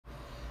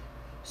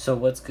So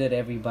what's good,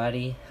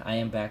 everybody? I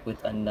am back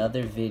with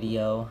another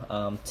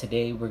video.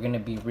 Today we're gonna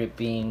be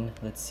ripping,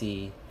 let's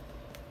see,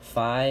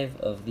 5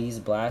 of these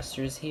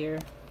blasters here.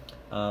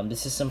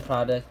 This is some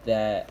product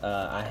that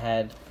I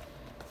had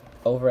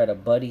over at a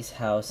buddy's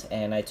house,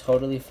 and I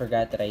totally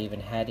forgot that I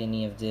even had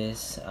any of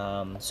this.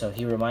 So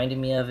he reminded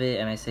me of it,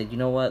 and I said, you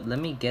know what, let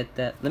me get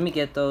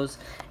those,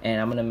 and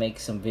I'm gonna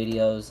make some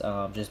videos,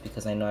 just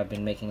because I know I've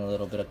been making a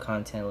little bit of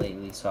content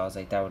lately, so I was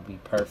like, that would be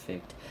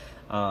perfect.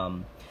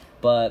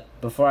 But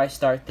before I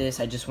start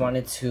this, I just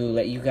wanted to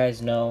let you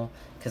guys know,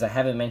 because I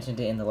haven't mentioned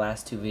it in the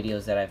last 2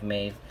 videos that I've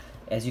made.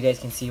 As you guys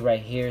can see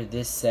right here,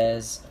 this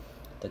says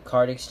the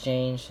card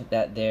exchange.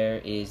 That there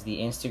is the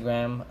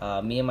Instagram.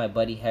 Me and my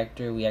buddy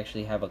Hector, we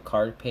actually have a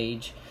card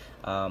page.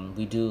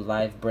 We do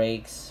live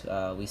breaks.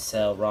 We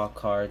sell raw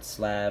cards,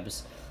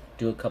 slabs,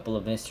 do a couple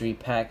of mystery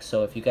packs.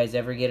 So if you guys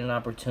ever get an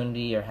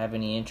opportunity or have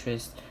any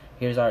interest,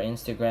 here's our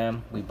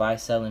Instagram. We buy,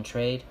 sell, and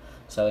trade.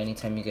 So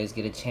anytime you guys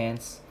get a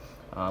chance,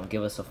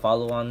 give us a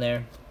follow on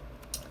there.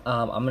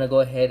 I'm gonna go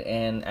ahead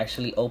and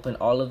actually open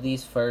all of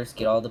these first,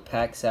 get all the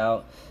packs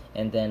out,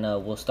 and then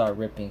we'll start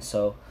ripping.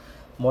 So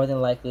more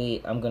than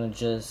likely I'm gonna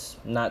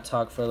just not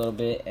talk for a little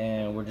bit,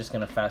 and we're just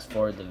gonna fast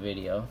forward the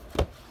video.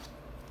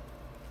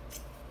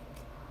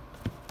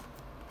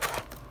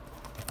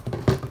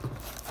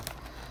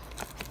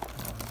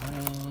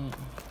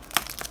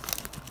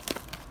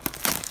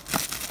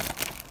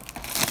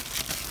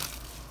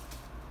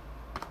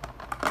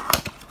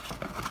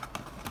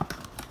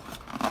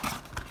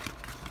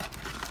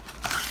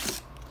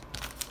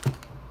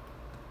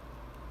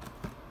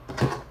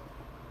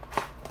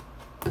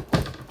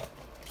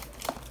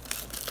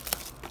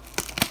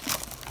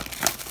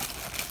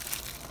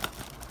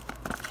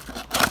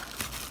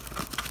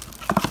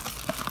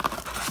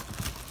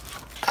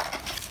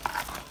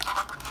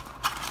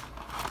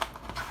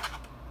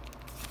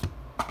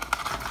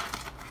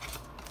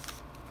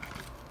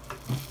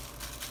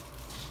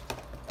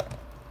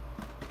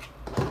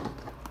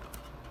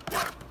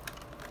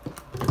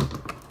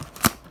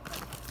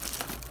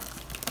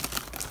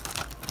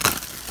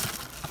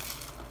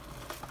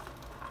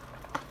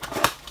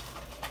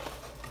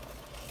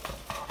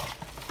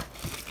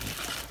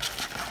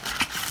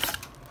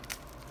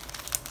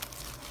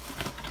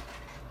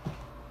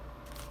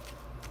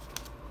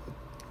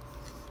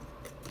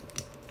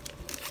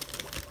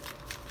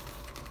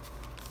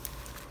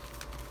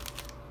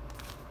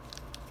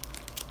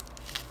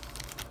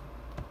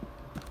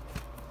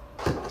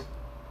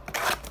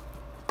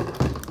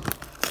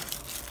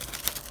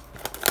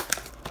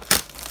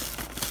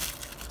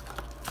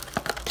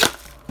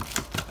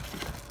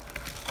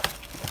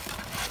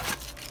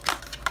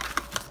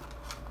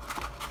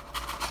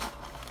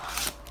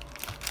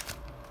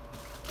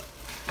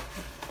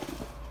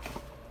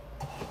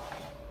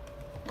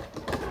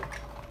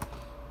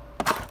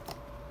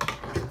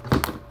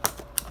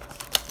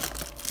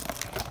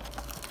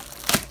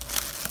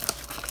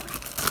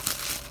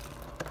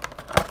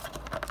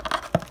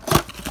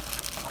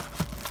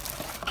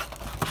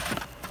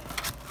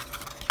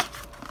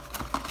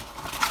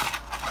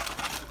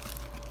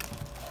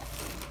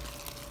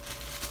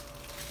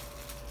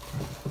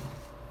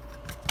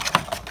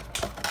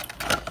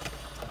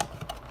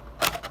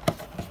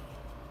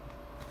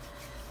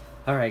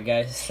 Alright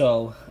guys,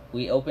 so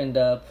we opened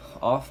up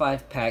all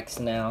 5 packs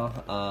now.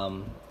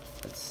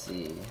 Let's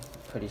see,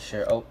 pretty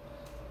sure, oh,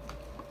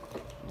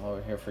 I'm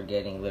over here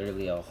forgetting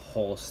literally a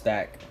whole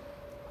stack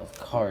of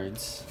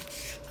cards.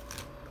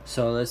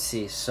 So let's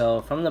see,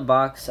 so from the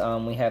box,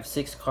 we have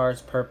 6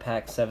 cards per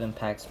pack, 7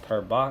 packs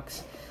per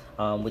box,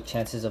 with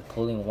chances of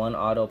pulling 1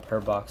 auto per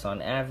box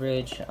on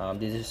average.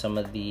 These are some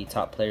of the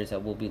top players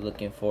that we'll be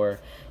looking for: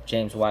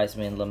 James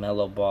Wiseman,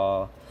 LaMelo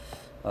Ball,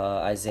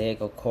 Isaiah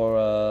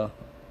Okoro,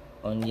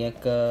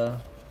 Onyeka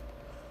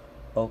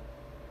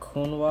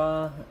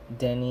Okunwa,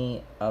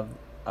 Denny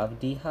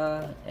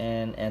Avdiha,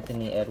 and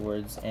Anthony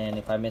Edwards. And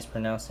if I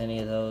mispronounce any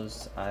of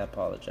those, I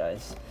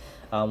apologize.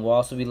 We'll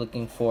also be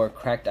looking for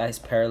Cracked Ice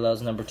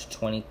Parallels number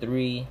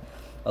 223,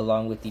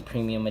 along with the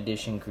Premium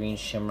Edition Green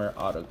Shimmer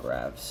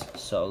autographs.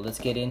 So let's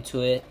get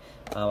into it.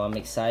 I'm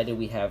excited.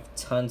 We have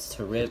tons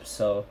to rip,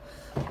 so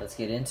let's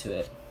get into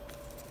it.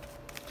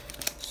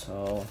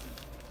 So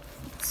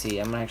let's see,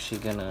 I'm actually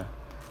gonna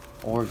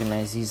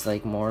organize these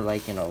like more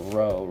like in a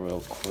row real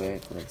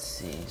quick. Let's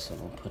see, so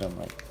we'll put them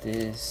like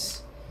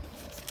this,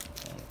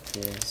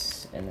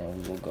 and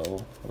then we will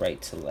go right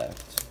to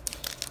left.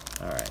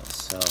 Alright,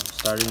 so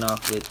starting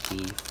off with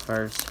the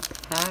first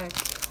pack,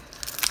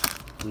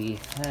 we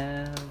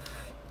have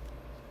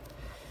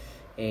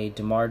a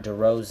DeMar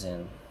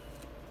DeRozan,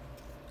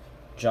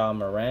 Ja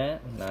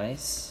Morant,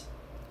 nice.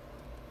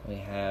 We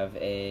have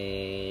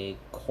a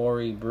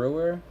Corey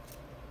Brewer.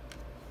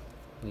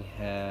 We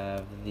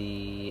have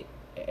the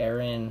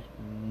Aaron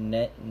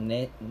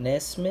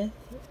Nesmith.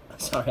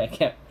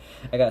 Sorry,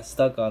 I got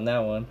stuck on that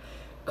one.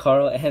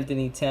 Karl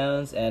Anthony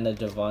Towns, and a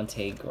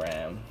Devontae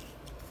Graham.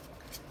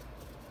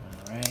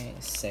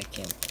 Alright,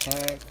 second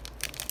pack.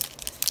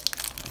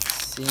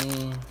 Let's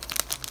see.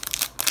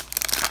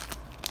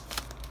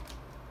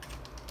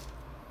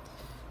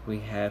 We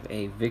have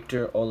a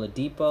Victor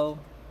Oladipo,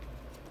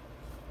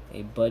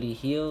 a Buddy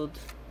Hield.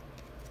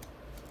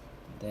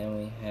 Then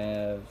we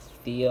have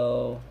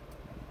Theo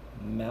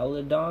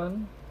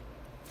Maledon,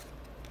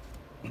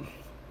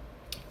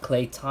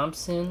 Klay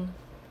Thompson,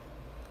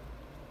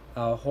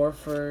 Al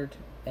Horford,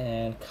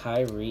 and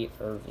Kyrie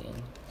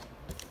Irving.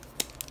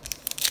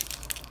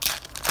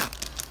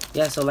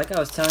 Yeah, so like I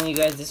was telling you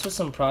guys, this was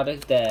some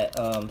product that,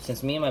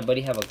 since me and my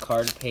buddy have a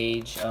card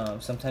page,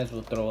 sometimes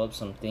we'll throw up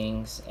some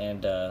things,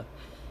 and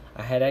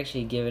I had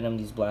actually given him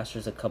these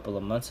blasters a couple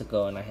of months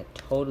ago, and I had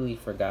totally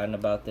forgotten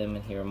about them,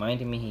 and he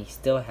reminded me he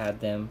still had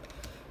them.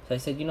 So I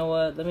said, you know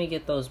what, let me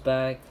get those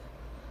back.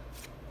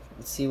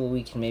 Let's see what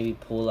we can maybe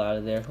pull out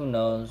of there. Who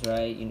knows,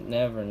 right? You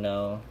never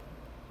know.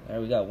 All right,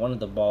 we got one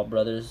of the Ball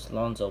brothers,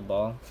 Lonzo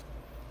Ball,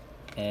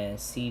 and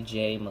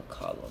CJ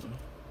McCollum.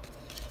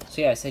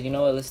 So yeah, I said, you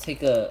know what, let's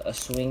take a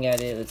swing at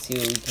it. Let's see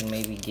what we can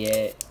maybe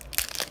get.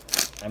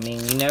 I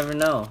mean, you never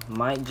know.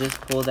 Might just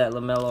pull that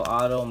LaMelo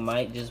auto.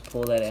 Might just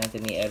pull that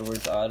Anthony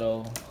Edwards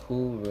auto.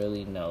 Who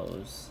really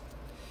knows?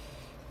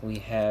 We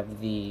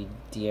have the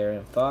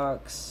De'Aaron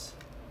Fox,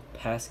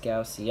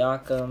 Pascal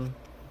Siakam.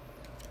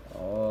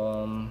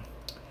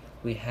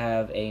 We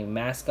have a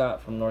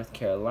mascot from North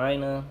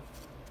Carolina.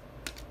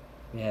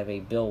 We have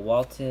a Bill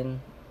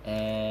Walton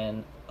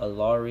and a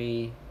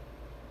Laurie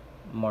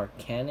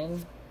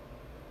Markkanen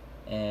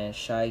and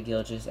Shai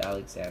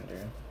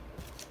Gilgeous-Alexander.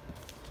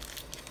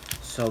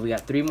 So we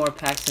got 3 more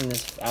packs in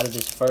this out of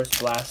this first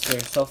blaster.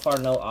 So far,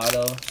 no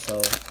auto.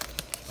 So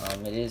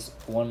it is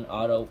 1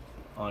 auto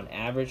on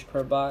average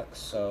per box.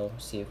 So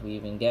see if we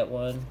even get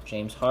one.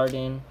 James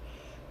Harden,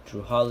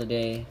 Drew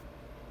Holiday,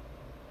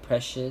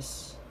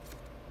 Precious.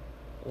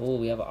 Oh,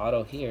 we have an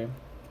auto here.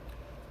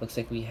 Looks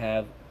like we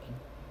have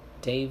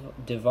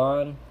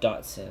Devon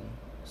Dotson.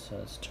 So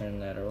let's turn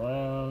that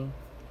around.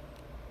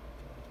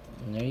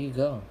 And there you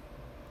go.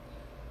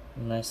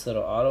 Nice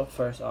little auto.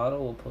 First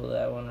auto. We'll pull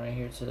that one right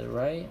here to the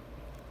right.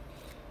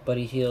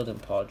 Buddy Hield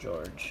and Paul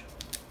George.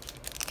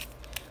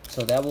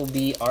 So that will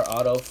be our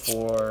auto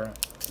for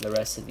the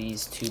rest of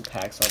these 2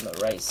 packs on the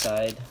right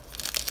side.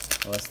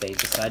 Unless they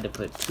decide to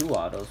put 2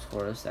 autos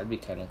for us. That'd be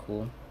kind of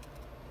cool.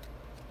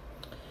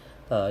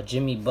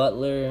 Jimmy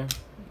Butler,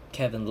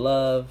 Kevin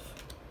Love.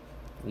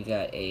 We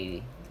got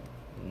a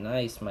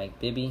nice Mike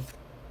Bibby.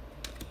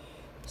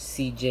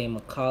 CJ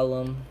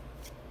McCollum,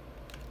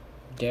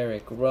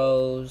 Derrick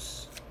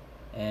Rose,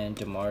 and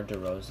DeMar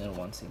DeRozan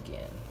once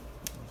again.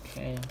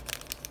 Okay.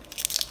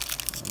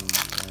 And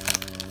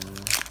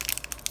then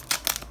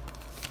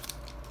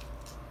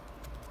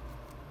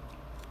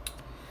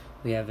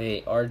we have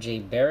a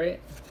RJ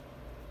Barrett,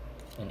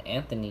 an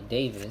Anthony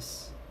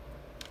Davis,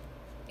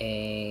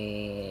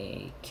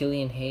 a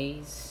Killian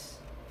Hayes,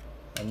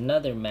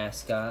 another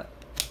mascot,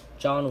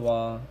 John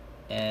Wall,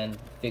 and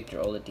Victor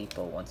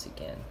Oladipo once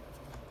again.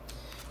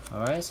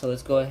 Alright, so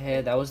let's go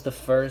ahead. That was the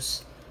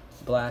first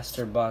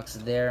blaster box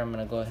there. I'm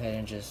going to go ahead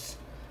and just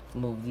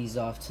move these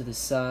off to the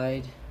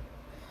side.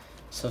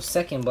 So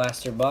second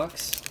blaster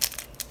box.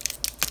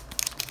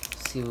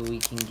 See what we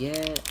can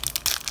get.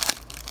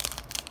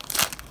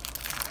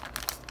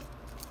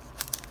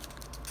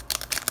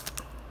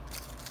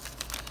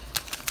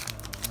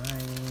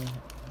 Alright.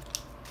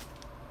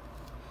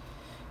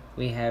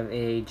 We have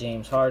a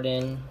James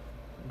Harden,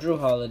 Drew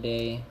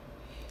Holiday,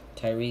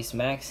 Tyrese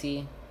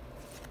Maxey,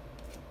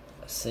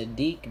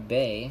 Sadiq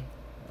Bey.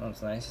 Oh,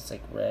 it's nice. It's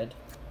like red.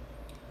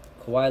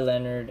 Kawhi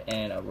Leonard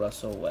and a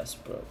Russell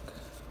Westbrook.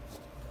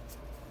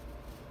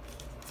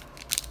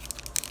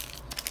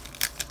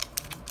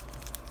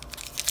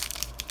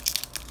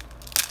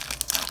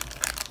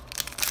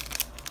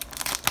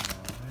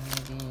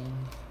 Alrighty.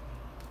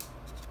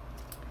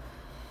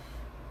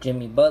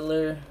 Jimmy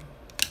Butler,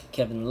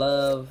 Kevin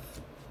Love,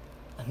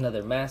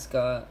 another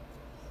mascot,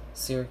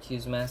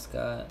 Syracuse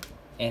mascot,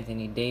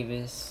 Anthony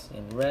Davis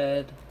in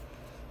red,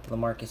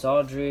 LaMarcus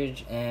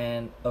Aldridge,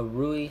 and a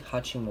Rui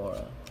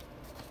Hachimura.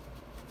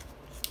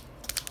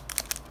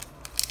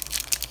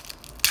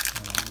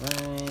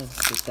 Alright,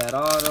 let's get that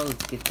auto.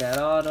 Let's get that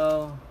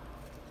auto.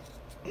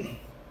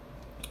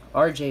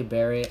 RJ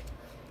Barrett,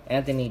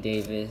 Anthony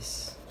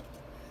Davis,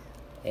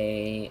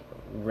 a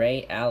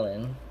Ray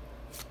Allen,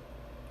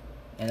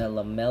 and a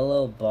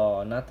LaMelo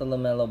Ball. Not the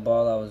LaMelo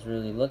Ball I was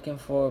really looking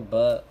for,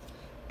 but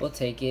we'll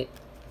take it.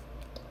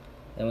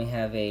 Then we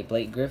have a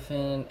Blake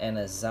Griffin and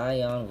a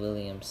Zion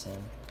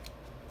Williamson.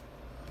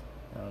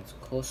 That's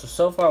cool.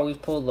 So far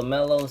we've pulled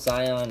LaMelo,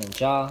 Zion, and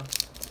Ja.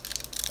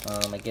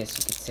 I guess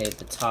you could say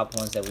the top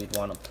ones that we'd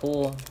want to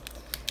pull.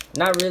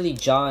 Not really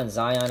Ja and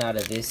Zion out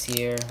of this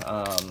year,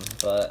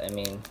 but I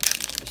mean,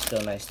 it's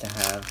still nice to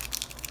have.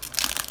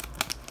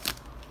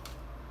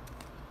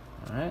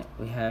 Alright,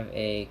 we have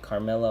a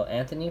Carmelo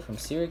Anthony from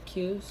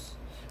Syracuse.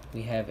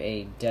 We have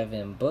a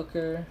Devin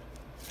Booker.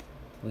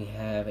 We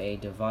have a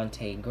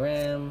Devontae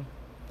Graham,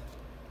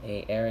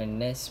 a Aaron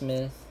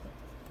Nesmith,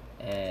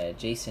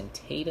 Jason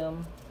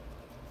Tatum,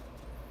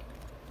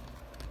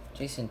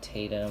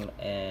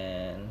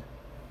 and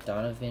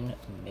Donovan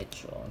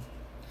Mitchell.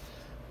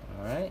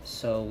 Alright,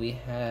 so we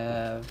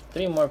have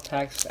 3 more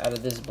packs out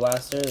of this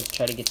blaster. Let's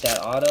try to get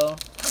that auto.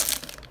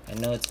 I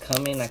know it's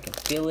coming. I can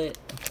feel it.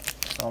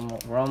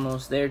 We're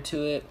almost there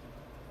to it.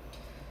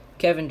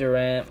 Kevin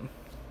Durant.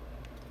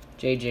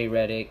 JJ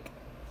Redick.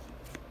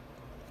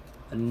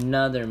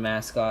 Another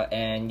mascot.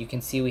 And you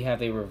can see we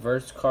have a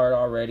reverse card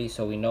already,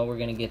 so we know we're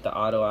going to get the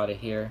auto out of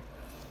here.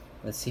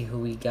 Let's see who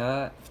we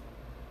got.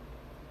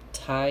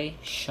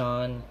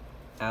 Ty-Shon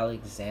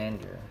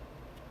Alexander.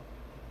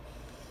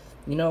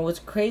 You know what's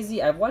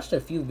crazy? I've watched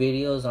a few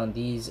videos on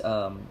these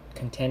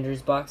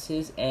contenders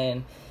boxes,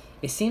 and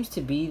it seems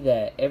to be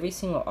that every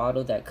single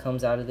auto that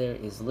comes out of there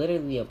is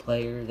literally a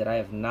player that I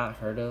have not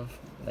heard of.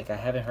 Like, I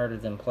haven't heard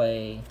of them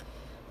play.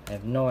 I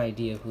have no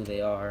idea who they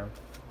are.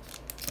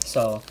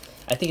 So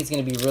I think it's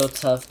going to be real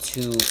tough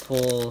to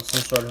pull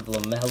some sort of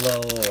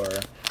LaMelo or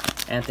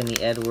Anthony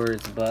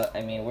Edwards. But,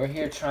 I mean, we're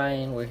here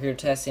trying. We're here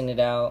testing it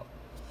out.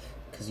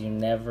 Because you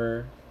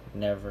never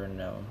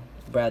know.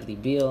 Bradley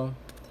Beal.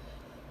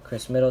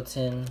 Chris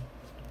Middleton,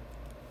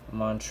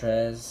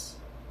 Montrezl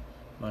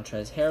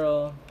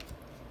Harrell,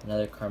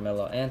 another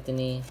Carmelo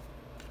Anthony,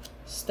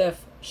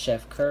 Steph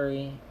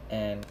Curry,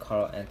 and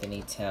Karl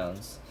Anthony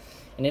Towns.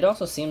 And it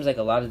also seems like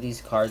a lot of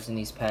these cards in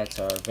these packs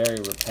are very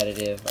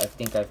repetitive. I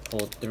think I've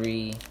pulled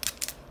three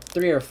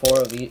or four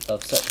of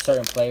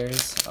certain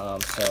players.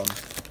 So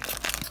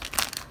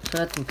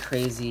nothing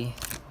crazy.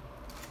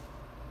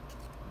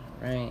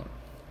 All right,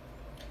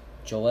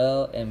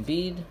 Joel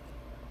Embiid.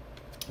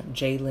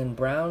 Jaylen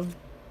Brown,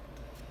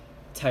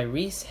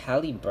 Tyrese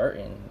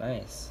Halliburton,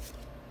 nice.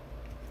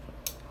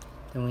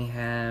 Then we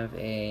have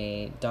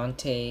a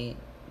Dante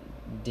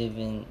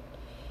DiVincenzo.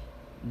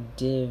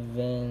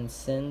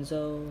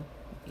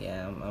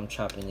 Yeah, I'm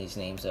chopping these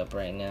names up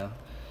right now.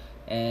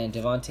 And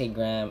Devontae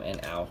Graham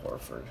and Al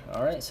Horford.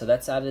 Alright, so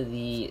that's out of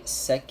the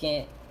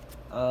second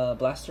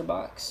blaster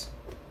box.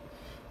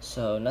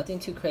 So nothing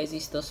too crazy,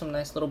 still some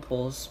nice little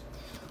pulls.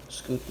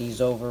 Scoot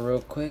these over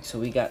real quick. So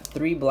we got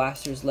 3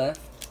 blasters left.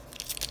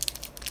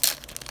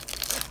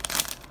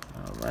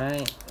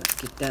 Alright,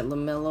 let's get that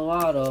LaMelo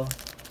auto.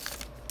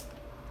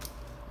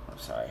 I'm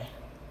sorry.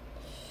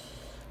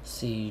 Let's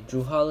see,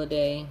 Jrue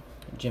Holiday,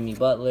 Jimmy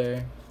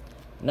Butler,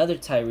 another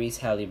Tyrese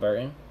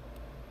Halliburton,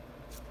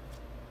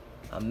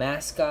 a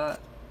mascot,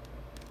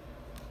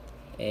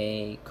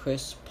 a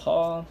Chris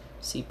Paul,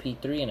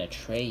 CP3, and a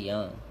Trae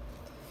Young.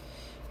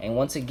 And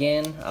once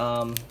again,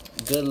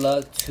 good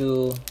luck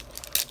to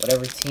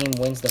whatever team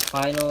wins the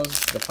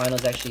finals. The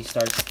finals actually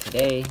starts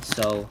today,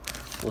 so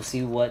we'll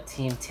see what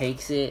team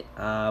takes it.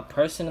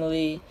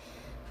 Personally,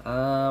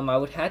 I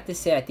would have to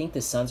say I think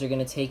the Suns are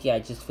going to take it. I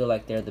just feel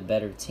like they're the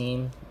better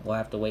team. We'll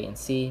have to wait and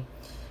see.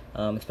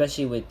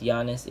 Especially with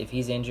Giannis. If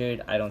he's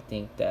injured, I don't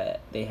think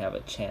that they have a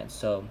chance.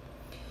 So,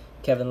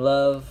 Kevin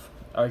Love,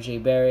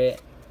 RJ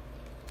Barrett.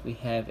 We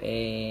have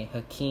a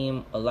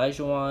Hakeem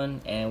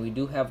Olajuwon. And we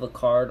do have a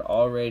card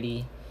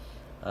already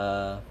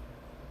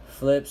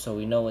flipped, so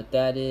we know what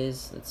that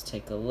is. Let's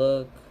take a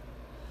look.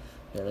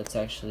 Here, let's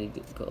actually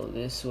go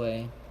this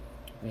way.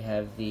 We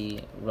have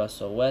the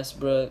Russell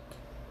Westbrook.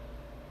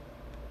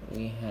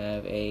 We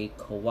have a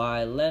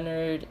Kawhi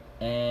Leonard.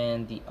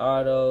 And the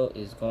auto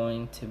is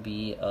going to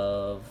be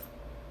of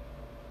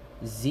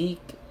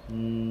Zeke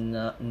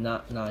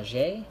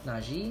Naji.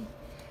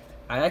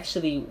 I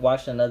actually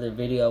watched another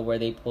video where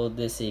they pulled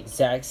this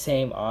exact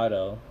same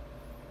auto.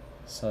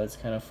 So it's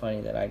kind of funny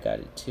that I got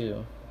it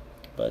too.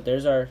 But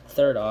there's our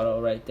third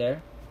auto right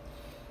there.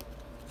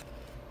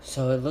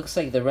 So it looks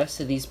like the rest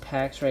of these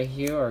packs right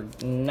here are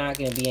not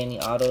going to be any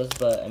autos,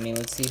 but I mean,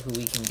 let's see who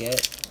we can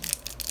get.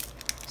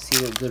 See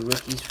what good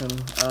rookies from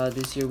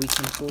this year we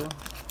can pull.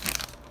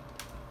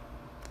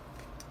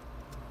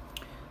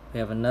 We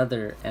have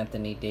another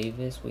Anthony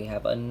Davis. We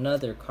have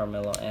another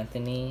Carmelo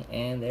Anthony.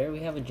 And there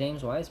we have a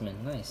James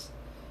Wiseman. Nice.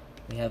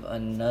 We have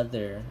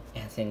another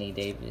Anthony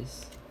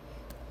Davis.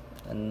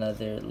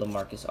 Another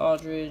LaMarcus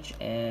Aldridge.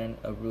 And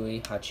a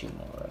Rui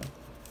Hachimura.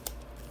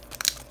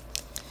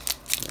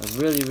 I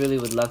really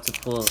would love to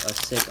pull a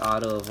sick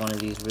auto of one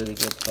of these really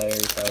good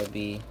players. That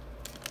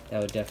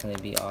would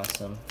definitely be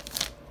awesome.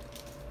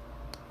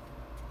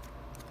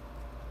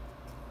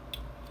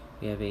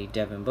 We have a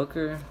Devin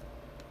Booker.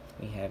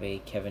 We have a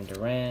Kevin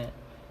Durant.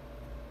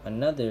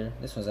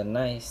 This was a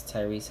nice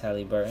Tyrese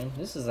Halliburton.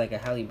 This is like a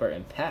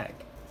Halliburton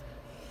pack.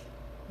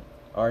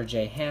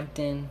 RJ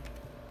Hampton,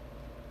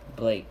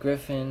 Blake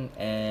Griffin,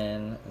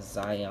 and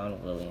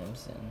Zion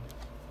Williamson.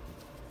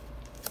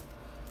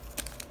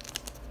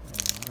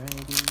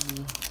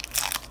 Alrighty.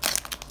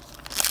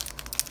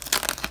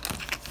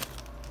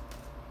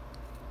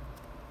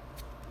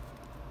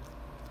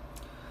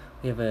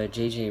 We have a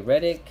JJ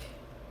Redick,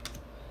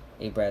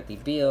 a Bradley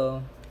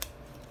Beal,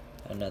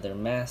 another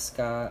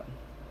mascot,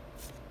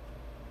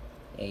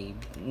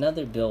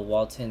 another Bill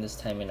Walton, this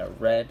time in a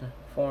red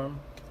form,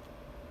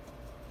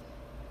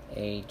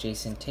 a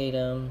Jason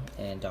Tatum,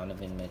 and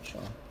Donovan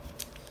Mitchell.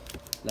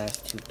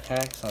 Last 2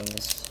 packs on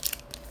this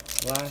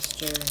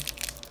blaster.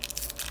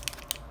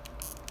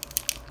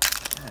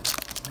 God,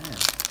 man.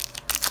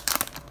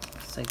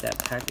 It's like that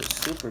pack was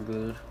super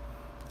good.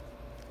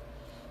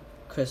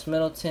 Chris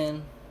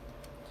Middleton,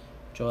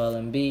 Joel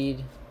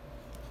Embiid.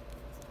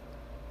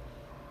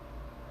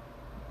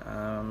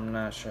 I'm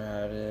not sure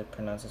how to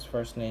pronounce his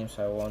first name,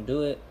 so I won't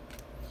do it.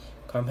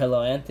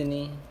 Carmelo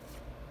Anthony,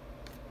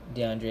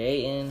 DeAndre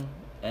Ayton,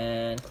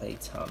 and Klay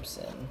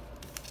Thompson.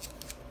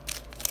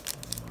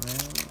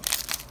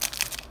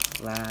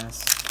 Alright.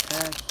 Last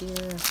pack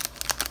here.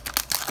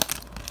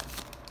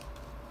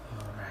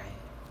 Alright.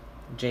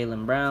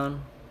 Jaylen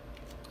Brown,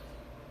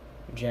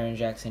 Jaren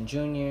Jackson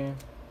Jr.,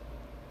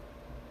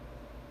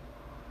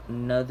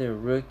 another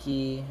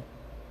rookie.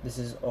 This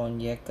is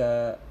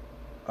Onyeka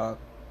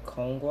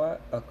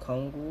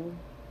Okongwu.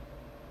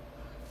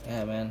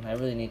 Yeah, man, I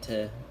really need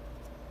to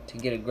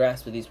get a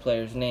grasp of these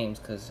players' names,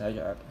 because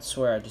I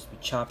swear I'd just be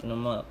chopping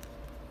them up.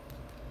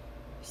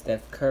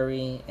 Steph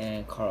Curry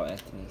and Karl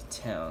Anthony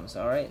Towns.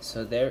 Alright,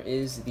 so there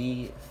is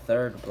the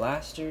third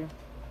blaster.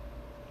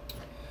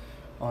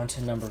 On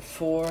to number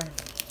 4.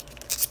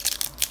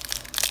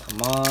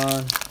 Come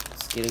on,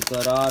 let's get a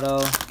good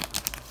auto.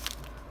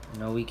 I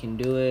know we can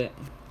do it.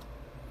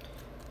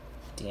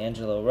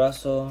 D'Angelo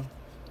Russell,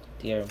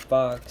 De'Aaron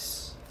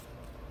Fox.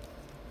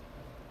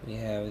 We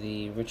have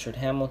the Richard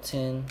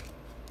Hamilton,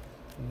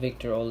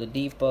 Victor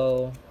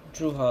Oladipo,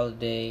 Drew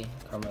Holiday,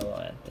 Carmelo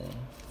Anthony.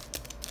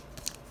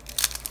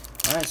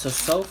 Alright,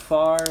 so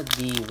far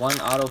the one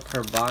auto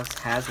per box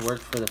has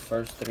worked for the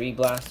first 3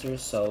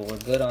 blasters, so we're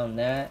good on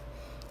that.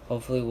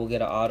 Hopefully we'll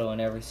get an auto in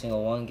every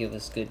single one, give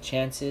us good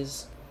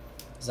chances.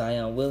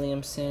 Zion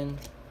Williamson,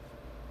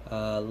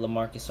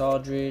 LaMarcus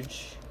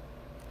Aldridge,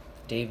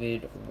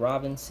 David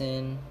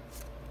Robinson,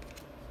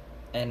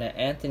 and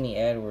Anthony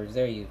Edwards.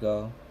 There you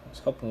go. I was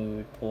hoping we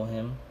would pull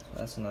him.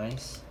 That's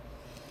nice.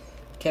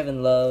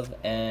 Kevin Love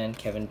and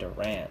Kevin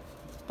Durant.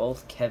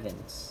 Both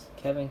Kevins.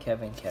 Kevin.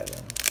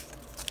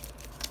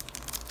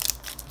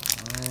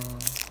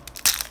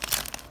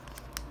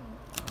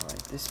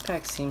 Alright, this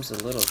pack seems a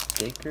little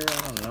thicker.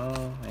 I don't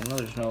know. I know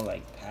there's no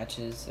like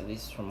patches, at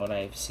least from what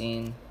I've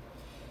seen.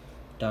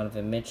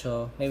 Donovan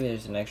Mitchell. Maybe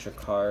there's an extra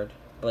card.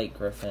 Blake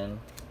Griffin.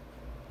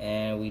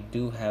 And we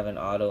do have an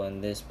auto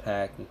in this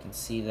pack. We can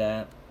see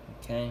that.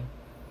 Okay.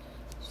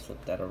 Let's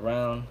flip that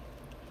around.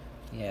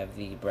 We have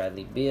the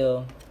Bradley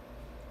Beal,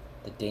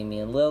 the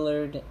Damian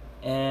Lillard,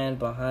 and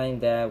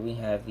behind that we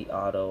have the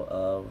auto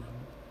of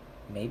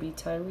maybe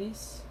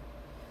Tyrese.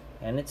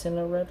 And it's in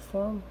a red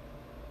form.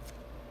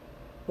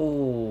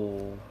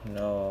 Oh,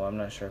 no, I'm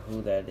not sure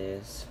who that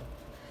is.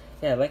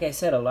 Yeah, like I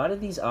said, a lot of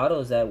these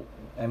autos that,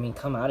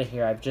 come out of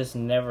here, I've just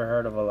never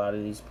heard of a lot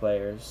of these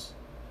players.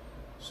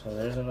 So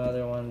there's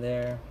another one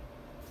there.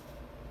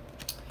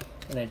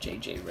 And a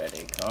JJ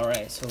Redick.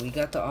 Alright, so we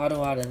got the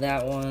auto out of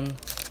that one.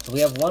 So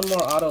we have one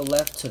more auto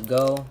left to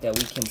go that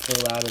we can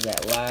pull out of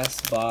that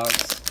last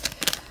box.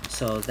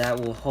 So that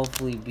will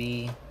hopefully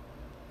be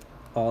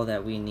all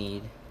that we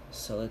need.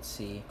 So let's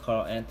see.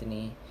 Karl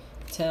Anthony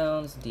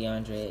Towns,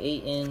 DeAndre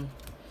Ayton,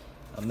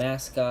 a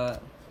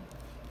mascot,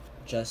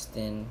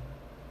 Justice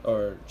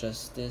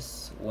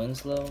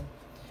Winslow,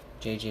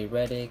 JJ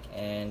Redick,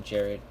 and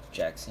Jared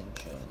Jackson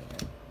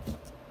Jr.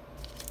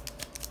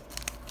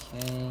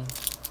 Okay.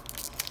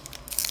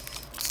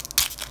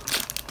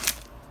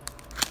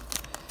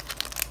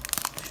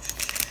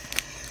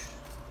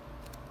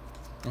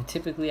 And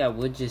typically I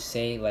would just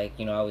say, like,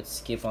 I would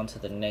skip onto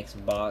the next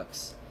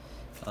box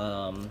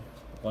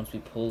once we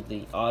pull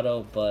the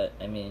auto, but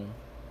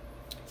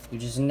you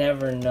just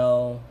never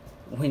know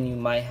when you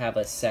might have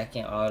a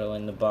second auto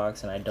in the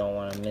box, and I don't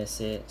want to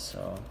miss it.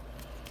 So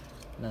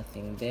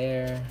nothing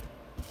there.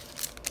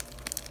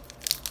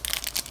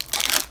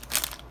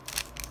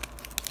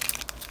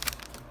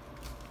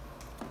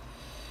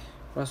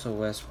 Russell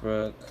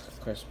Westbrook,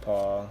 Chris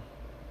Paul,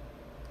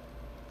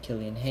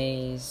 Killian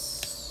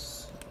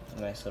Hayes,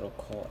 nice little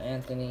Cole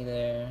Anthony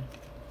there,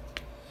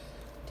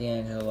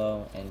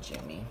 D'Angelo, and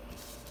Jimmy.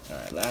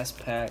 Alright, last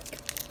pack,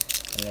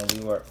 and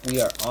then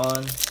we are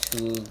on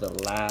to the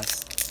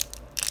last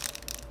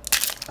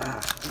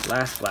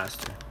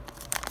blaster.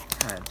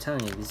 God, I'm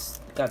telling you, this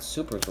got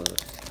super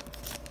glued.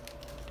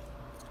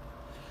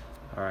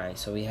 Alright,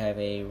 so we have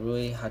a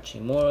Rui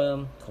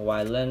Hachimura,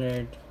 Kawhi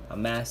Leonard, a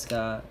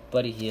mascot,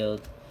 Buddy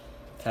Hield,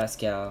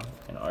 Pascal,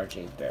 and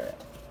RJ Barrett.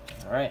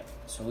 Alright,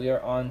 so we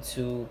are on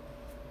to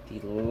the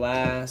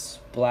last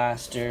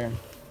blaster.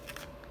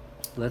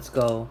 Let's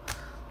go.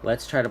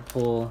 Let's try to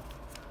pull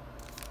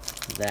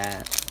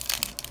that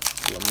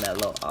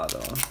LaMelo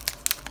auto.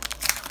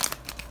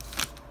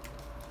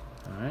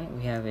 Alright,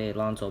 we have a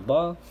Lonzo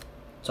Ball.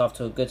 It's off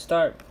to a good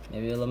start.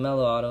 Maybe a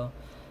LaMelo auto.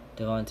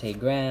 Devontae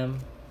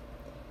Graham.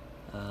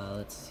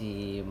 Let's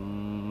see.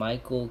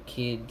 Michael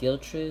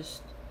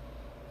Kidd-Gilchrist.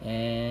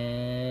 And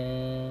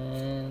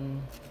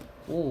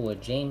a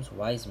James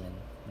Wiseman.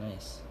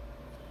 Nice.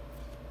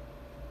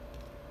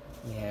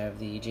 We have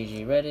the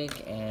JJ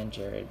Redick and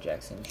Jared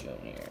Jackson Jr.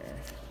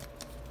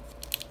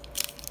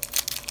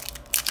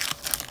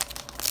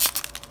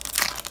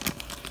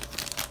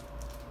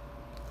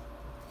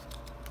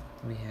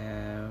 We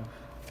have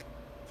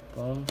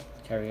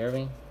Kyrie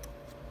Irving,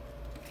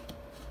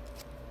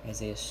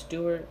 Isaiah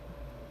Stewart,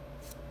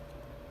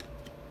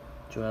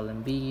 Joel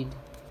Embiid,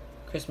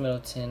 Chris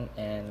Middleton,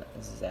 and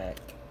Zach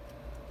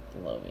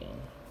LaVine.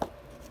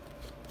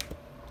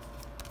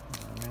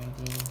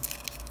 Alrighty.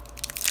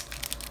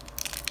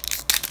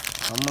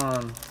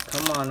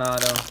 Come on,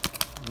 Otto.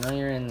 I know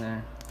you're in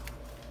there.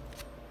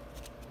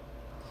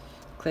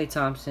 Klay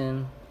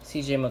Thompson,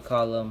 CJ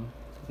McCollum,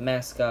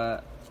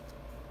 Mascot,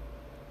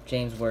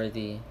 James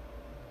Worthy,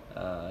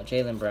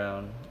 Jaylen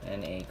Brown,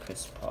 and a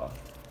Chris Paul.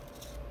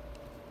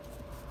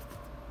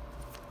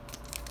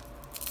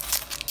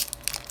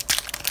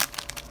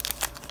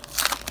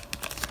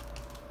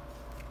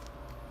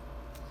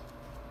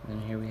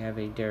 And here we have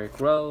a Derrick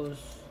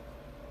Rose,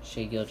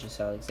 Shai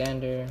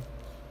Gilgeous-Alexander,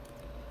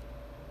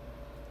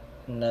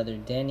 another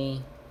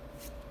Denny,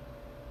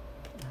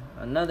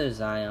 another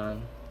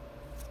Zion.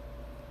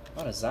 A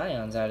lot of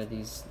Zions out of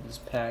these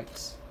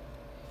packs.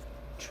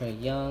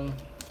 Trae Young.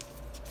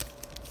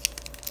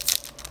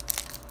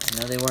 I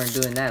know they weren't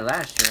doing that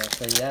last year, I'll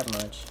tell you that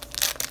much.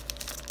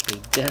 They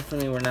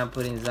definitely were not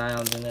putting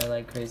Zions in there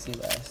like crazy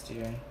last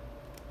year.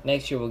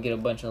 Next year we'll get a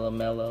bunch of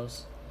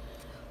LaMelos.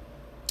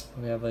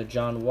 We have a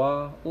John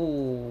Wall.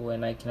 Ooh,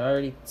 and I can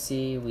already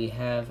see we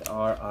have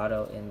our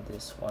auto in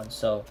this one.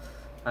 So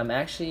I'm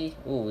actually,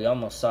 ooh, we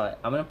almost saw it.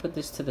 I'm gonna put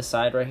this to the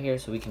side right here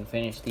so we can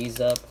finish these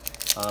up.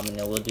 And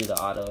then we'll do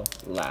the auto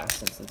last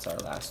since it's our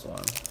last one.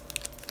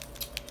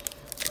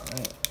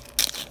 Alright,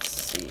 let's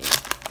see.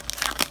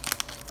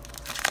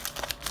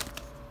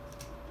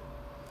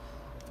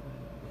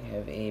 We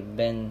have a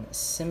Ben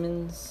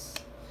Simmons,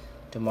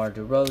 DeMar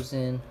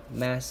DeRozan,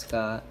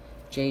 Mascot,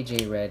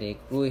 JJ Redick,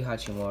 Rui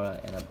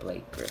Hachimura, and a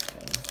Blake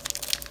Griffin.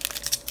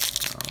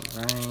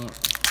 Alright.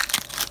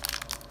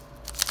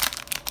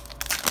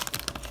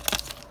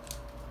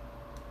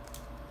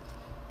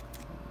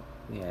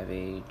 We have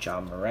a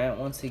John Morant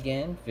once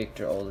again,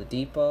 Victor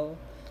Oladipo,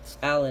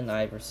 Allen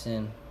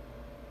Iverson,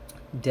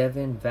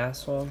 Devin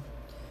Vassell,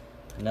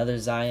 another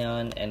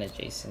Zion, and a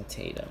Jason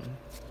Tatum.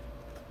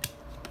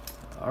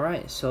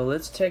 Alright, so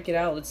let's check it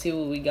out. Let's see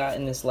what we got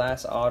in this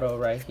last auto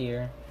right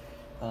here.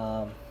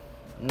 I'm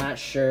not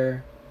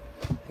sure.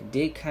 I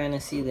did kind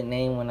of see the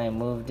name when I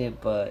moved it,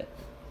 but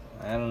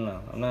I don't know.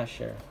 I'm not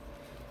sure.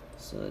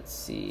 So let's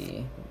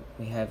see.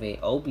 We have a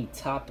Obi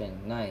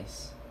Toppin.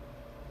 Nice.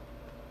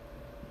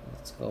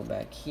 Let's go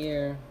back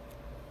here.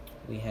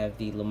 We have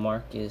the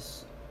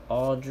LaMarcus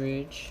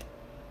Aldridge.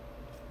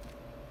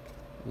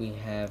 We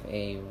have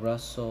a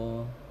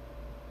Russell.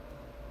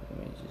 Let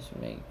me just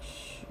make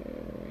sure.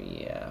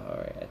 Yeah,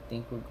 alright. I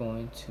think we're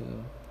going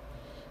to.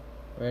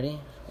 Ready?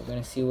 We're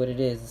going to see what it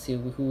is. Let's see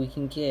who we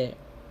can get.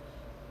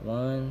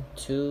 1,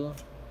 2.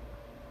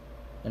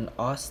 And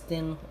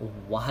Austin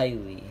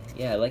Wiley.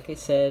 Yeah, like I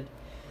said,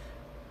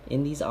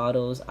 in these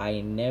autos, I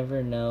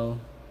never know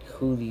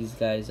who these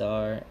guys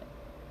are.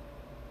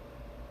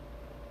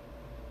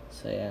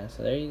 So yeah,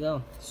 so there you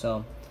go.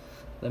 So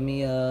let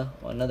me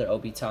another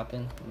Obi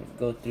Toppin.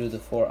 Go through the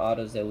 4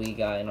 autos that we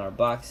got in our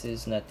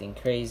boxes. Nothing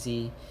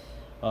crazy.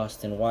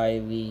 Austin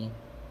Wiley,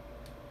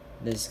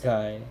 this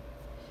guy,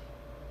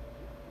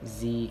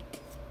 Zeke,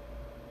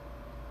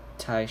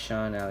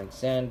 Tyshawn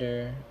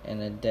Alexander,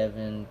 and a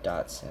Devin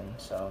Dotson.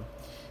 So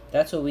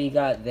that's what we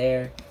got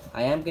there.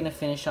 I am gonna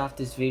finish off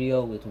this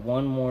video with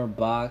one more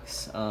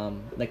box.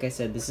 Like I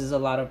said, this is a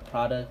lot of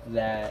product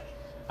that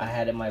I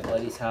had at my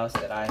buddy's house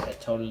that I had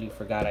totally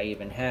forgot I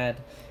even had.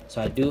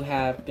 So I do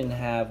happen to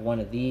have one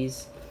of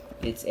these.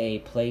 It's a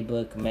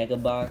Playbook Mega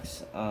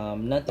Box.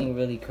 Nothing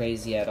really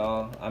crazy at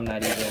all. I'm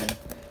not even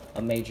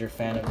a major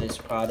fan of this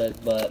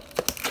product, but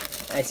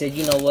I said,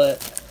 you know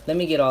what? Let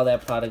me get all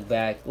that product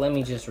back. Let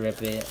me just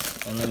rip it,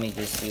 and let me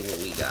just see what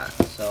we got.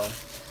 So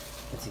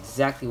that's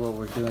exactly what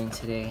we're doing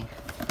today.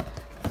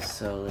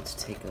 So let's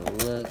take a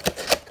look.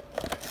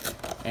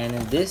 And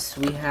in this,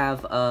 we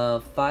have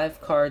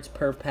 5 cards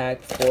per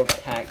pack, 4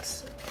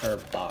 packs per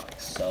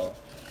box. So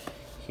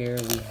here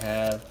we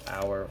have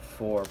our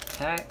 4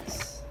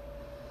 packs.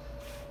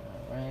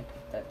 Alright,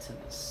 put that to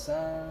the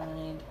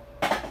side.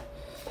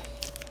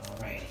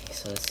 Alrighty,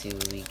 so let's see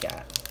what we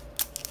got.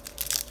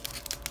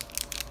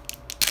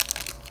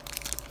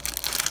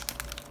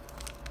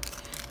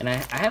 And I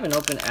haven't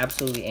opened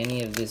absolutely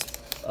any of this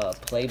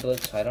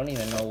playbook, so I don't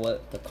even know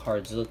what the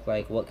cards look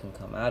like, what can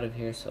come out of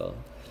here. So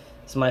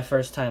it's my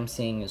first time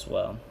seeing as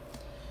well.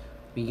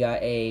 We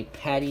got a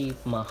Patty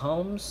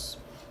Mahomes,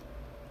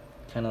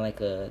 kind of like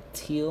a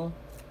teal.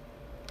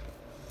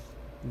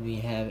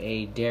 We have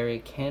a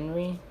Derrick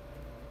Henry.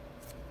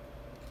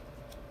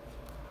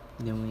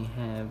 Then we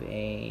have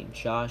a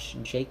Josh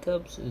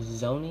Jacobs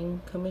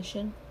zoning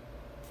commission.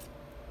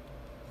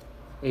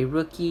 A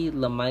rookie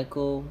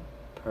LaMichael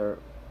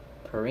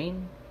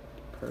Perrine.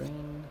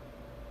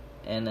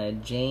 And a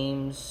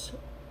James,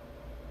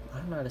 I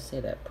don't know how to say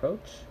that, Proch?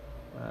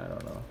 I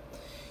don't know.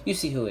 You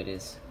see who it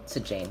is. It's a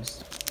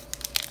James.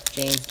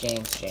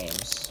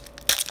 James.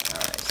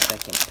 Alright,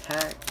 second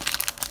pack.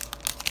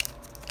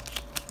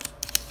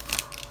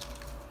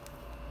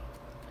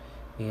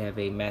 We have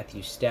a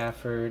Matthew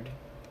Stafford.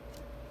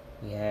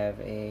 We have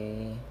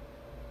a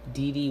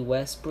D.D.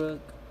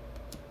 Westbrook.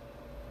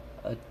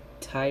 A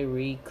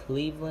Tyree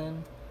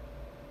Cleveland,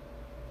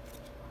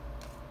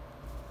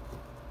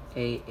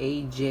 a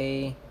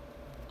AJ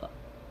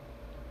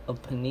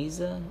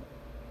Epineza,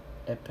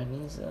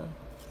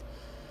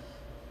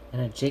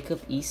 and a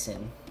Jacob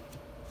Eason.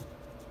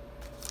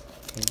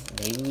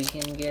 Maybe we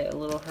can get a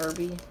little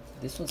Herbie.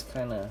 This one's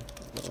kind of a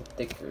little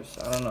thicker,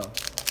 so I don't know.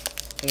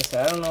 Like I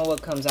said, I don't know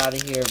what comes out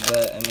of here,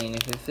 but I mean,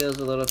 if it feels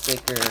a little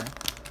thicker,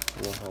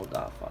 we'll hold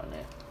off on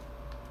it.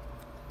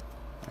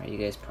 Alright, you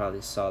guys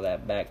probably saw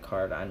that back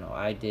card. I know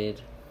I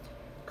did.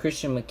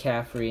 Christian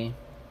McCaffrey,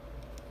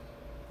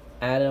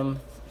 Adam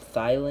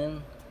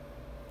Thielen,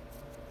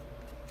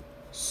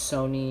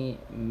 Sony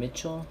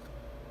Mitchell.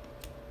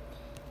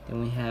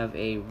 Then we have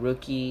a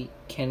rookie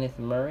Kenneth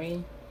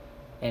Murray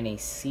and a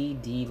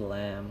CD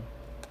Lamb.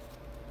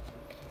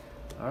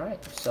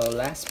 Alright, so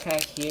last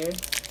pack here.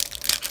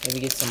 Maybe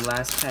get some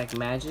last pack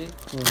magic.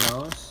 Who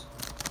knows?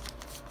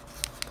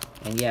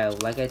 And yeah,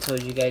 like I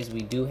told you guys,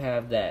 we do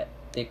have that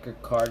thicker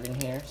card in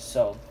here.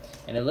 So,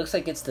 and it looks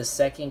like it's the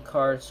second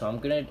card. So I'm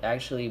gonna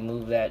actually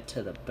move that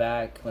to the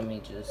back. Let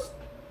me just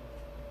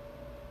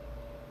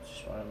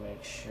want to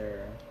make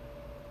sure.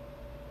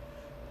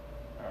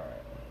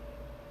 Alright.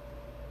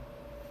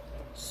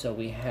 So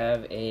we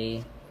have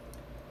a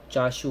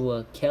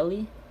Joshua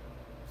Kelly.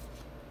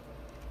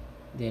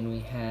 Then we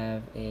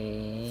have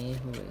a,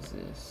 who is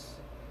this?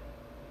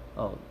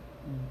 Oh,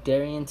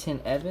 Darrynton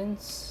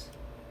Evans.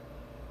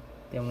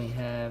 Then we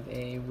have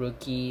a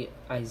rookie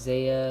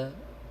Isaiah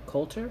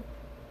Coulter.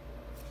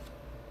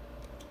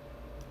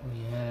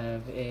 We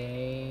have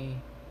a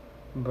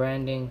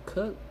Brandon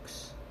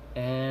Cooks.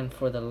 And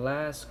for the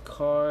last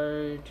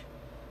card,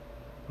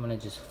 I'm going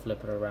to just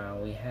flip it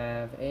around. We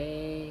have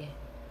a,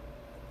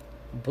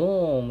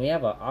 boom, we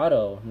have an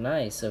auto,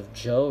 nice, of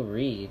Joe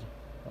Reed.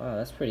 Wow,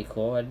 that's pretty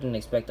cool. I didn't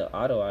expect an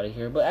auto out of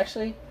here. But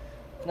actually,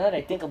 now that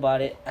I think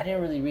about it, I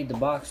didn't really read the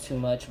box too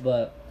much,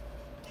 but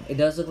it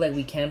does look like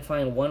we can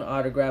find one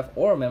autograph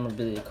or a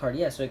memorabilia card.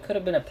 Yeah, so it could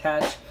have been a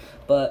patch,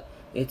 but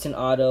it's an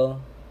auto,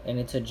 and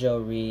it's a Joe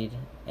Reed,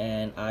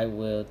 and I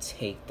will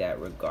take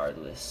that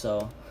regardless.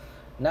 So,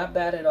 not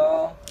bad at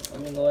all.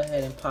 Let me go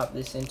ahead and pop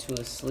this into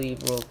a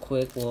sleeve real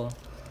quick. We'll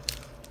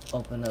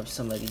open up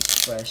some of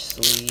these fresh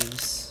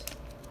sleeves.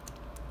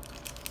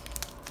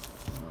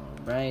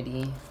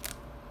 Alrighty.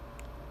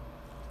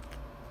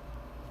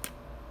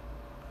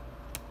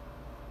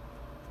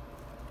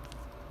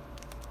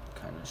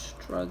 Kind of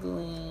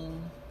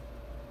struggling.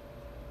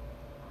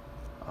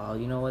 Oh,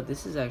 you know what?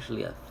 This is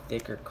actually a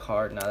thicker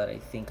card now that I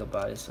think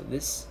about it. So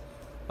this,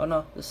 oh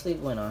no, the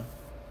sleeve went on.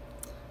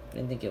 I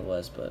didn't think it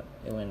was, but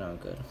it went on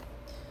good.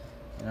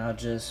 And I'll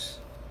just,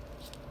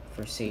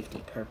 for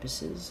safety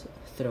purposes,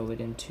 throw it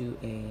into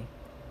a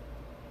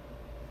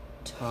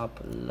top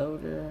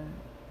loader.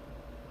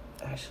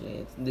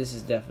 Actually, this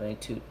is definitely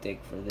too thick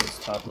for this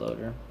top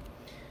loader.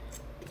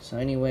 So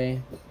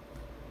anyway,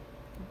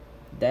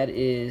 that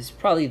is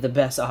probably the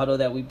best auto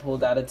that we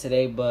pulled out of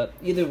today. But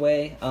either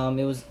way,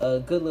 it was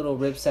a good little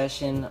rip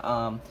session.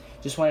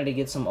 Just wanted to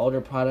get some older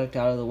product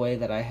out of the way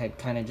that I had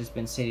kind of just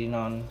been sitting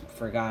on,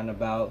 forgotten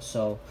about.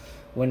 So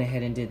went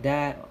ahead and did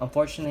that.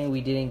 Unfortunately,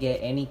 we didn't get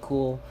any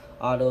cool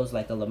autos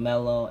like a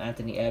LaMelo,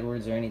 Anthony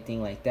Edwards, or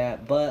anything like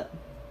that. But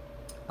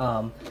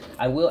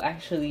I will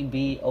actually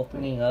be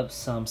opening up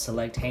some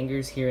select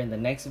hangers here in the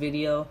next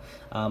video.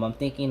 I'm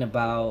thinking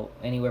about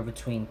anywhere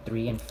between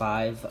 3 and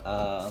 5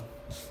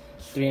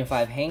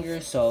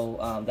 hangers.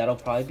 So that'll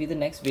probably be the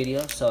next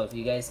video. So if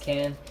you guys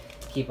can,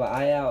 keep an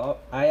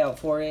eye out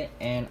for it,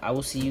 and I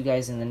will see you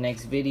guys in the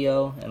next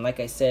video. And like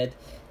I said,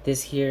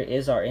 this here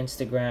is our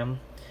Instagram,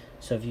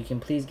 so if you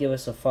can please give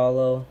us a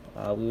follow,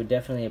 we would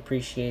definitely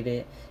appreciate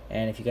it.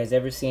 And if you guys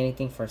ever see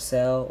anything for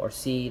sale or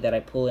see that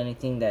I pull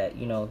anything that,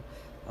 you know,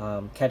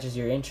 catches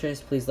your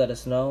interest, please let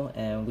us know,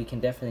 and we can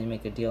definitely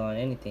make a deal on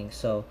anything.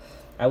 So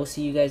I will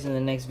see you guys in the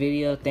next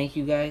video. Thank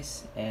you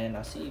guys, and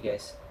I'll see you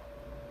guys.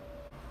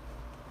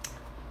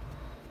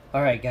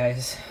 Alright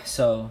guys,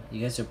 so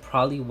you guys are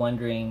probably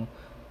wondering,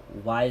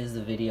 why is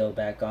the video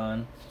back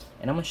on?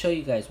 And I'm going to show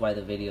you guys why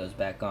the video is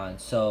back on.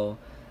 So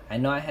I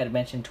know I had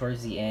mentioned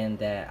towards the end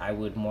that I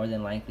would more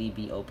than likely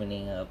be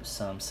opening up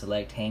some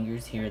select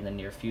hangers here in the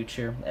near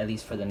future, at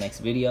least for the next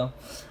video.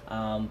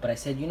 But I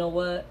said, you know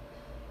what?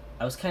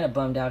 I was kind of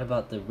bummed out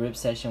about the rip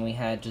session we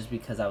had, just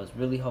because I was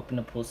really hoping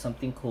to pull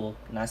something cool.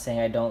 Not saying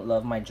I don't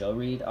love my Joe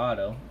Reed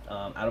auto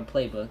out of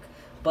Playbook,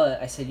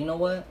 but I said, you know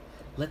what?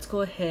 Let's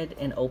go ahead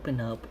and open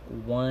up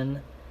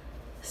one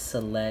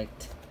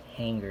select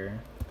hanger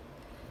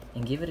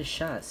and give it a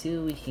shot, see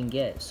what we can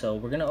get. So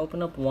we're gonna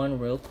open up one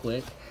real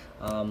quick.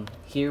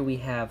 Here we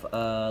have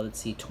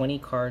let's see, 20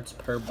 cards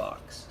per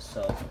box.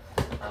 So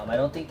I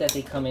don't think that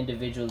they come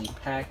individually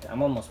packed.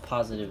 I'm almost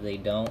positive they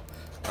don't.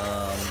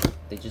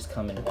 They just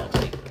come in one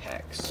big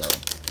pack. So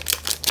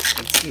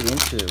let's get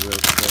into it real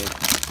quick.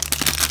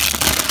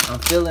 I'm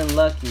feeling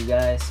lucky,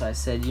 guys, so I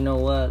said, you know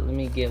what, let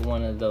me get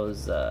one of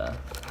those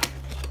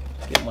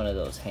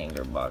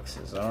hanger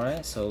boxes.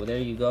 Alright, so there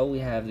you go. We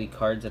have the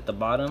cards at the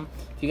bottom.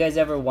 If you guys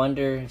ever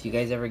wonder, if you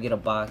guys ever get a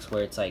box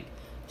where it's like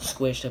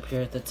squished up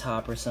here at the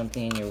top or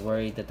something and you're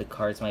worried that the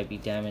cards might be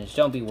damaged,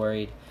 don't be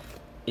worried.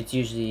 It's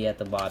usually at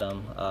the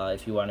bottom.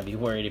 If you want to be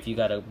worried, if you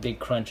got a big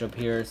crunch up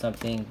here or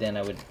something, then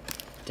I would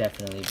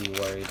definitely be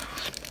worried.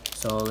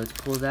 So let's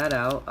pull that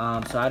out.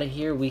 So out of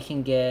here we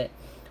can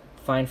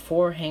find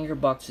 4 hanger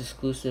box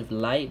exclusive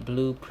light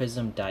blue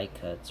prism die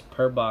cuts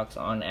per box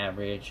on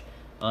average.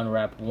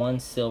 Unwrap 1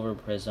 silver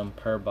prism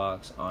per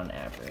box on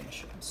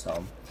average.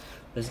 So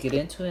let's get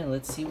into it and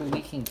let's see what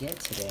we can get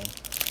today.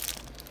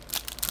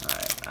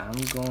 Alright, I'm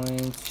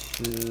going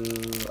to...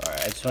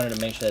 Alright, I just wanted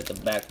to make sure that the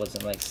back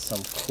wasn't like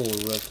some cool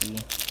rookie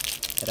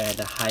that I had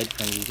to hide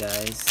from you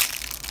guys.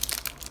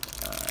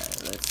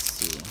 Alright, let's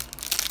see.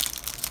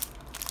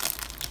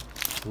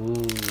 Ooh,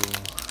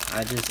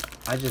 I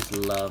just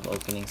love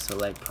opening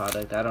select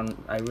product.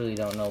 I really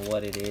don't know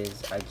what it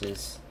is.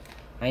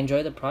 I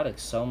enjoy the product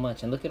so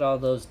much. And look at all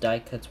those die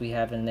cuts we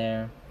have in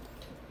there.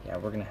 Yeah,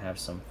 we're gonna have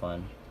some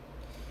fun.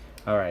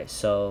 Alright,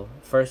 so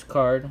first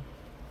card,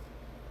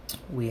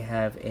 we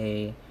have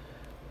a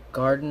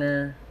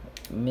Gardner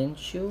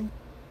Minshew,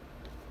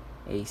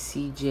 a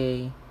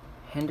CJ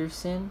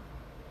Henderson,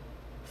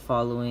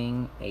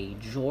 following a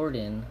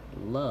Jordan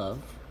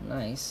Love.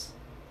 Nice.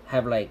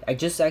 I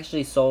just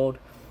actually sold,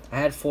 I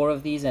had 4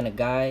 of these, and a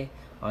guy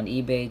on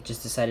eBay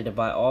just decided to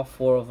buy all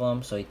 4 of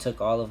them, so he took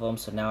all of them,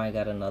 so now I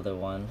got another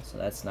one, so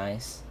that's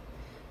nice.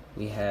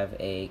 We have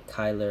a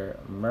Kyler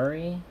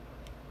Murray,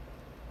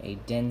 a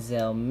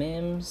Denzel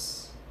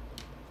Mims,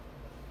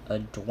 a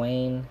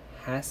Dwayne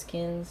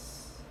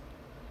Haskins,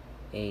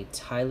 a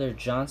Tyler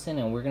Johnson,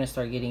 and we're going to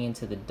start getting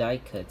into the die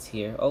cuts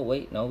here. Oh,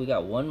 wait, no, we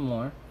got one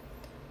more.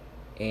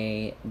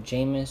 A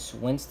Jameis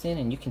Winston,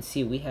 and you can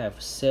see we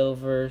have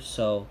silver,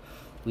 so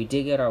we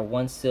did get our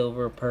 1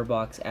 silver per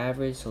box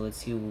average. So let's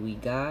see what we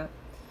got.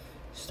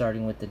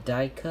 Starting with the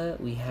die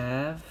cut, we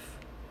have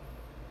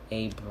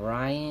a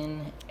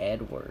Bryan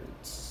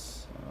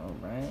Edwards. All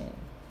right,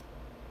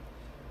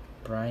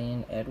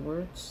 Bryan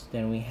Edwards.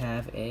 Then we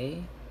have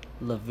a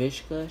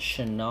Laviska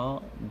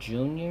Shenault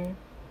Jr.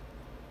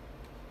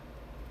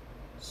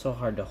 So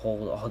hard to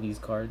hold all these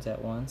cards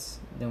at once.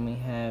 Then we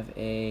have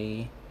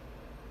a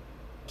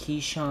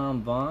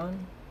Keyshawn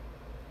Vaughn,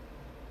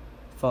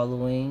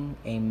 following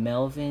a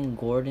Melvin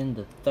Gordon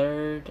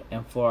III.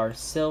 And for our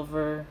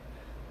silver,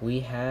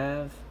 we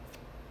have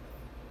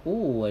a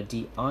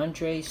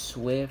DeAndre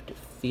Swift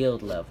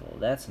field level.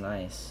 That's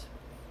nice.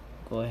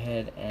 Go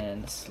ahead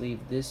and sleeve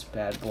this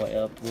bad boy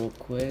up real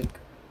quick.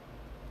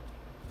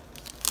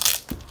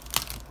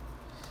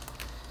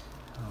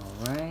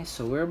 Alright,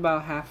 so we're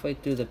about halfway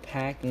through the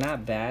pack.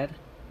 Not bad.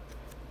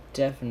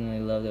 Definitely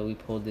love that we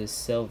pulled this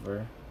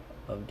silver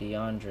of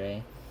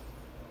DeAndre.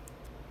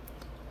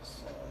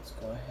 So let's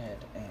go ahead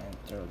and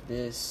throw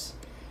this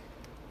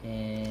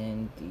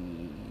in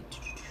the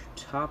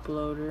top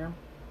loader.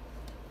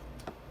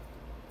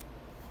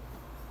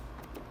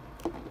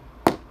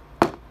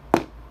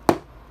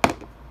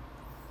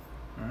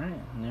 Alright,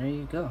 and there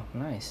you go.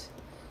 Nice.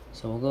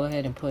 So we'll go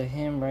ahead and put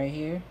him right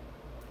here.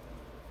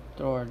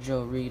 Throw our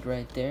Joe Reed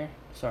right there.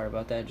 Sorry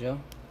about that, Joe.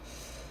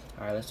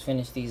 Alright, let's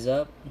finish these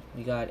up.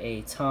 We got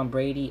a Tom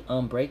Brady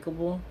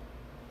Unbreakable.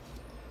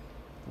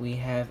 We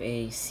have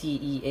a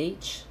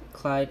CEH,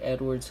 Clyde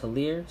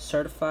Edwards-Helaire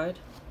certified.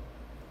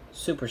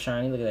 Super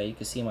shiny. Look at that. You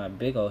can see my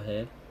big old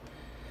head.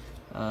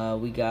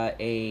 We got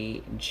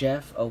a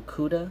Jeff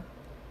Okudah.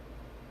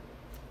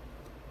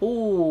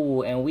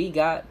 Ooh, and we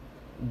got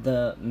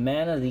the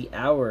man of the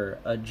hour,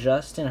 a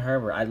Justin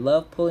Herbert. I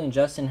love pulling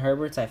Justin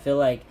Herberts. I feel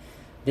like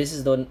this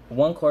is the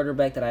one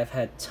quarterback that I've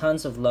had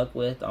tons of luck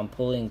with on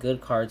pulling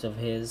good cards of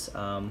his.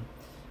 You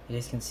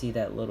guys can see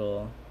that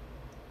little...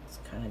 It's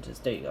kind of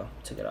just... There you go.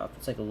 Took it off.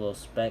 It's like a little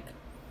speck.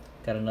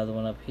 Got another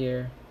one up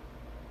here.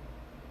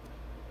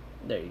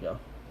 There you go.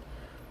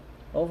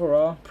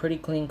 Overall, pretty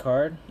clean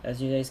card,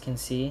 as you guys can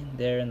see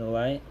there in the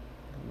light.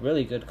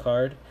 Really good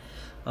card.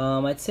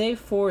 I'd say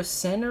for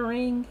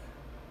centering,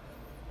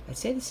 I'd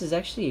say this is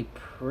actually a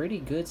pretty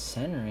good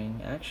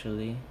centering,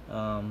 actually.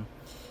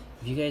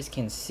 If you guys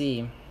can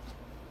see,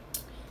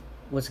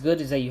 what's good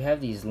is that you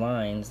have these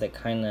lines that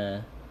kind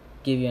of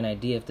give you an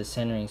idea if the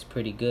centering is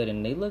pretty good,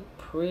 and they look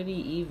pretty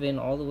even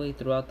all the way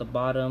throughout the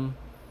bottom,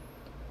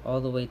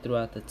 all the way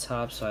throughout the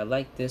top. So I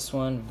like this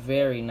one.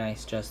 Very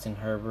nice Justin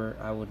Herbert.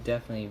 I would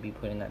definitely be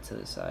putting that to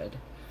the side.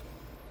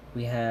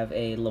 We have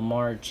a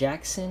Lamar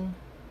Jackson,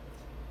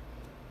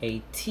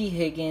 a T.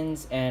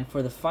 Higgins, and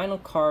for the final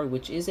card,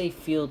 which is a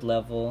field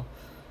level,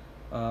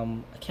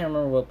 I can't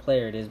remember what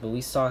player it is, but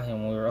we saw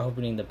him when we were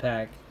opening the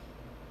pack,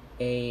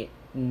 a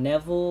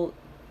Neville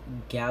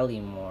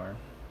Gallimore.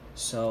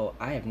 So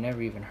I have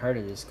never even heard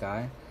of this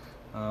guy,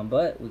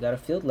 but we got a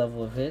field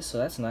level of his, so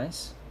that's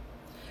nice.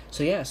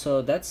 So yeah,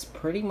 so that's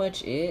pretty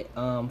much it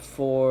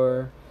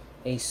for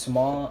a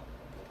small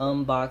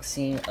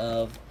unboxing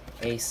of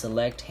a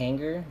select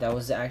hanger. That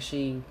was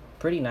actually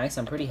pretty nice.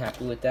 I'm pretty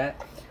happy with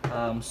that.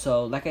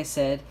 So like I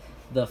said,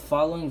 the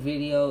following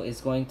video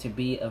is going to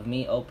be of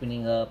me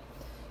opening up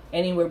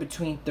anywhere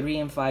between 3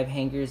 and 5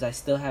 hangers. I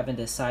still haven't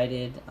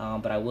decided,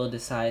 but I will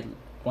decide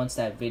once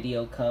that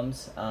video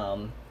comes.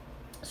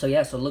 So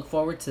yeah, so look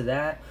forward to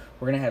that.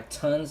 We're gonna have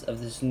tons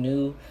of this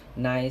new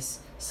nice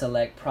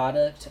select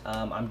product.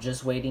 I'm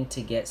just waiting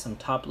to get some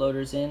top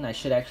loaders in. I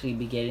should actually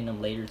be getting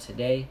them later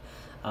today,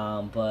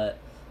 but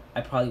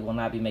I probably will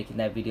not be making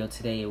that video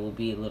today. It will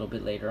be a little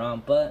bit later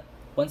on. But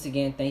once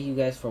again, thank you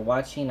guys for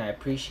watching. I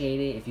appreciate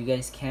it. If you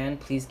guys can,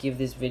 please give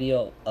this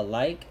video a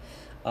like,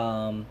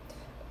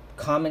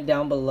 comment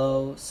down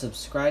below,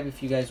 subscribe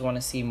if you guys want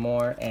to see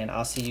more, and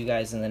I'll see you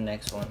guys in the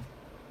next one.